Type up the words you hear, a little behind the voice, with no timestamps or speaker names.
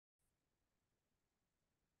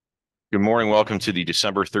Good morning. Welcome to the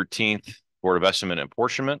December 13th Board of Estimate and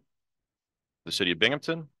Apportionment, the City of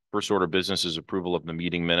Binghamton. First order of business is approval of the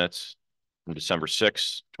meeting minutes from December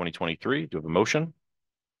 6th, 2023. Do you have a motion?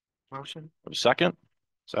 Motion. Have a second?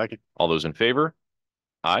 Second. All those in favor?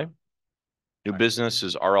 Aye. New business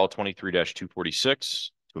is RL 23-246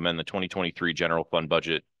 to amend the 2023 general fund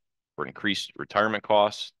budget for increased retirement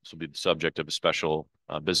costs. This will be the subject of a special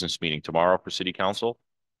business meeting tomorrow for City Council.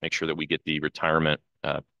 Make sure that we get the retirement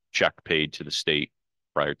check paid to the state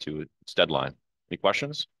prior to its deadline. Any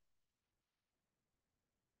questions?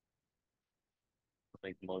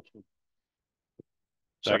 Make the motion.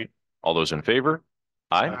 Second. All those in favor?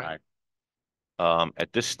 Aye.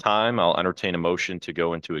 At this time, I'll entertain a motion to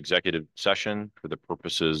go into executive session for the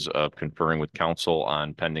purposes of conferring with counsel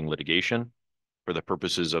on pending litigation. For the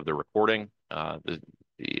purposes of the recording, the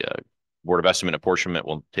Board of Estimate and Apportionment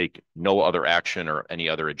will take no other action or any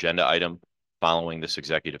other agenda item following this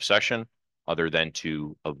executive session, other than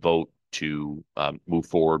to vote to move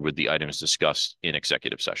forward with the items discussed in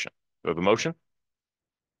executive session. Do we have a motion?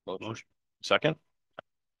 Motion. Second?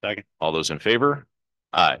 Second. All those in favor?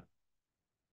 Aye.